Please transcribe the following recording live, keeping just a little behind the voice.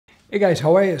Hey guys,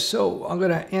 how are you? So I'm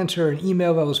going to answer an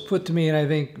email that was put to me, and I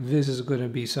think this is going to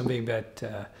be something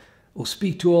that will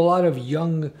speak to a lot of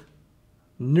young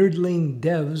nerdling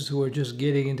devs who are just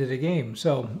getting into the game.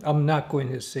 So I'm not going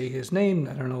to say his name.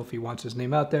 I don't know if he wants his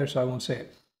name out there, so I won't say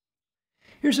it.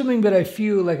 Here's something that I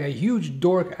feel like a huge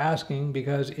dork asking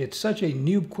because it's such a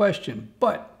noob question,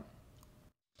 but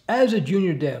as a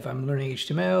junior dev, I'm learning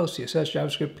HTML, CSS,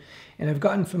 JavaScript, and I've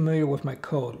gotten familiar with my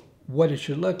code, what it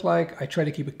should look like. I try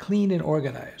to keep it clean and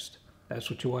organized. That's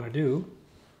what you want to do.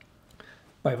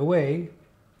 By the way,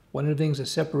 one of the things that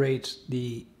separates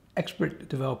the expert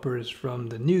developers from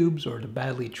the noobs or the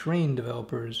badly trained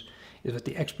developers is that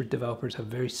the expert developers have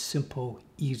very simple,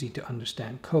 easy to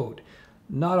understand code.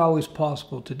 Not always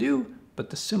possible to do, but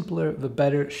the simpler, the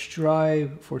better.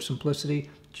 Strive for simplicity,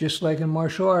 just like in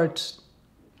martial arts.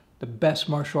 The best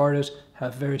martial artists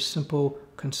have very simple,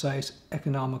 concise,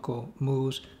 economical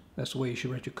moves. That's the way you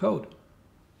should write your code.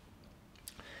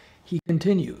 He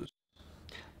continues.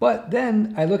 But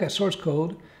then I look at source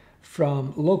code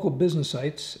from local business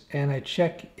sites and I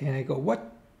check and I go,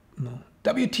 what? No.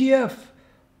 WTF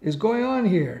is going on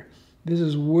here? This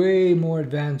is way more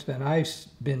advanced than I've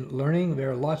been learning.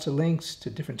 There are lots of links to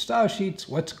different style sheets.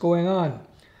 What's going on?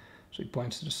 So he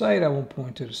points to the site. I won't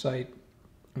point to the site.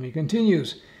 And he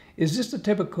continues. Is this the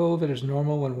type of code that is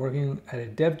normal when working at a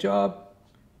dev job?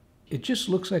 It just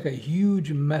looks like a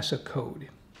huge mess of code.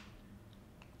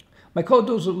 My code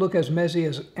doesn't look as messy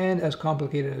and as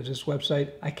complicated as this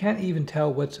website. I can't even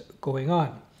tell what's going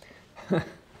on.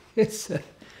 It's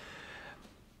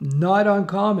not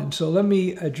uncommon. So let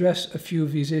me address a few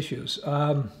of these issues.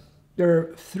 There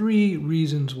are three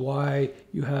reasons why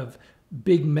you have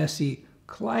big, messy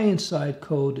client-side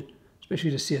code,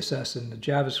 especially the CSS and the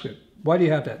JavaScript. Why do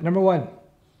you have that? Number one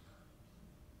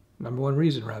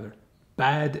reason,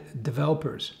 bad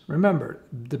developers. Remember,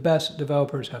 the best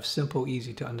developers have simple,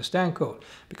 easy to understand code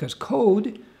because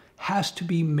code has to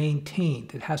be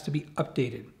maintained. It has to be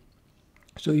updated.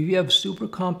 So if you have super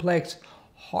complex,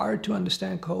 hard to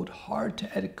understand code, hard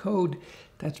to edit code,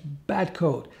 that's bad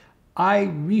code. I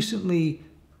recently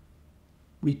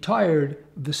retired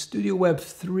the Studio Web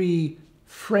 3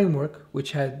 framework,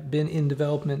 which had been in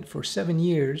development for 7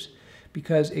 years,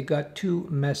 because it got too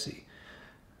messy.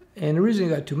 And the reason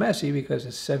it got too messy because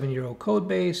it's a 7-year-old code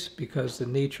base, because the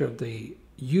nature of the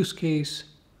use case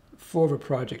for the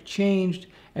project changed,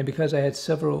 and because I had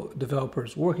several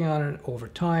developers working on it over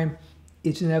time,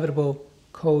 it's inevitable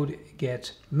code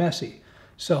gets messy.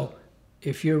 So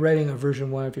if you're writing a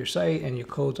version 1 of your site and your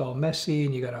code's all messy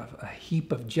and you got a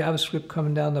heap of JavaScript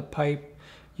coming down the pipe,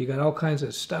 you got all kinds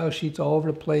of style sheets all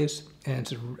over the place, and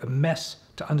it's a mess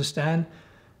to understand,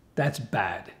 that's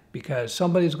bad, because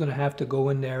somebody's going to have to go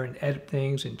in there and edit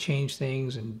things and change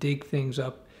things and dig things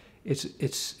up. It's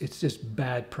just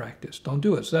bad practice. Don't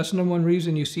do it. So that's the number one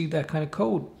reason you see that kind of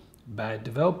code. Bad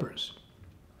developers.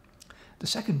 The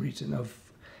second reason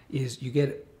is you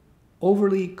get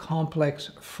overly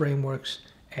complex frameworks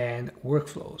and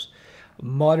workflows.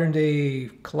 Modern day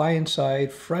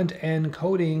client-side front-end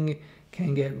coding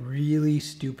can get really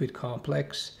stupid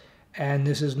complex. And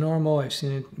this is normal. I've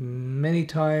seen it many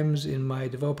times in my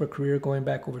developer career going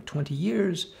back over 20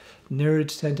 years.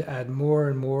 Nerds tend to add more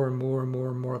and more and more and more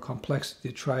and more complexity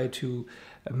to try to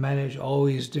manage all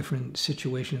these different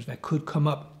situations that could come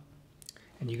up.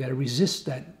 And you got to resist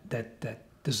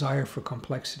that desire for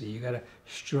complexity. You got to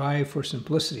strive for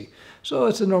simplicity. So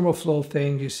it's a normal flow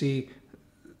thing. You see,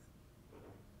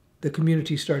 the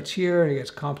community starts here and it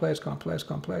gets complex, complex,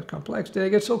 complex, complex. Then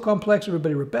it gets so complex,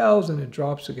 everybody rebels and it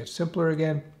drops, it gets simpler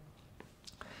again.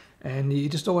 And you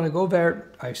just don't want to go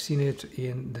there. I've seen it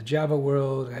in the Java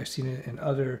world. I've seen it in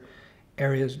other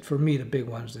areas. For me, the big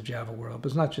one is the Java world, but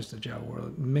it's not just the Java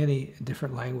world. Many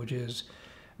different languages,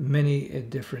 many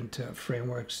different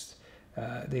frameworks.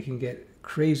 They can get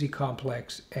crazy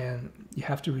complex, and you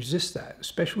have to resist that,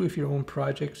 especially with your own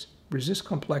projects. Resist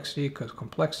complexity, because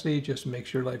complexity just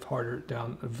makes your life harder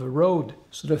down the road.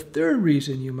 So the third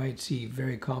reason you might see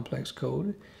very complex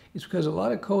code is because a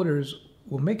lot of coders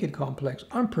will make it complex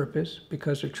on purpose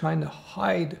because they're trying to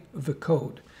hide the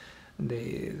code. And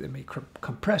they may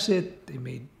compress it, they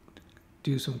may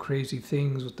do some crazy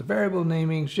things with the variable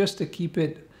namings just to keep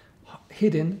it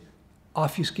hidden.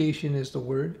 Obfuscation is the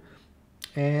word.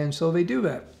 And so they do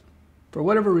that for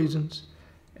whatever reasons.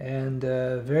 And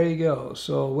there you go.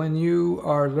 So when you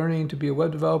are learning to be a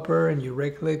web developer and you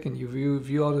right-click and you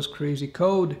view all this crazy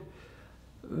code,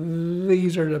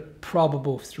 these are the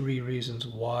probable three reasons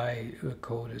why the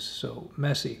code is so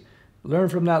messy. Learn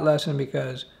from that lesson,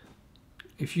 because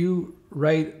if you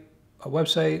write a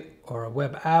website or a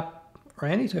web app or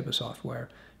any type of software,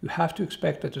 You have to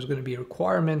expect that there's going to be a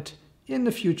requirement in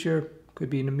the future, could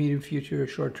be in the medium future,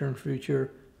 short-term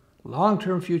future,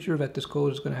 long-term future, that this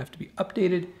code is going to have to be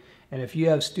updated. And if you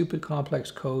have stupid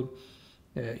complex code,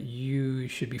 you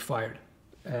should be fired.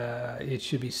 It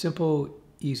should be simple,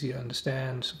 easy to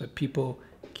understand, so that people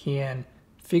can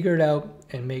figure it out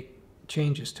and make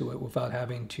changes to it without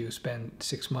having to spend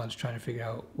 6 months trying to figure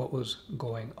out what was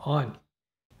going on.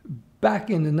 Back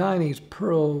in the 90s,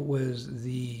 Perl was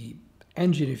the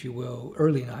engine, if you will,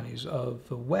 early 90s of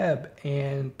the web,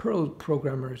 and Perl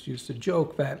programmers used to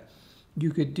joke that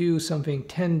you could do something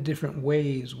 10 different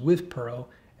ways with Perl,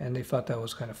 and they thought that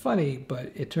was kind of funny,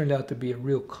 but it turned out to be a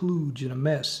real kludge and a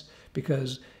mess,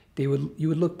 because you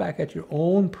would look back at your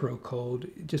own Perl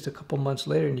code just a couple months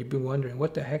later and you'd be wondering,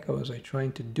 what the heck was I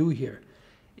trying to do here?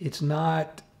 It's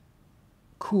not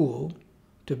cool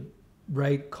to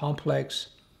write complex,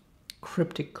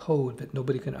 cryptic code that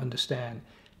nobody can understand.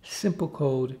 Simple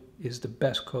code is the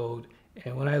best code,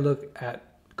 and when I look at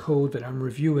code that I'm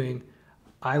reviewing,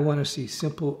 I want to see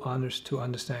simple, honest to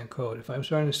understand code. If I'm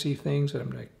starting to see things that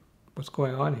I'm like, what's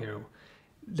going on here?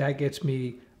 That gets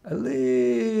me a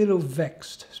little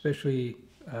vexed, especially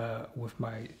with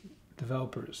my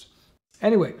developers.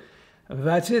 Anyway,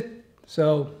 that's it.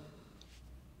 So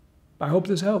I hope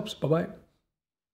this helps. Bye-bye.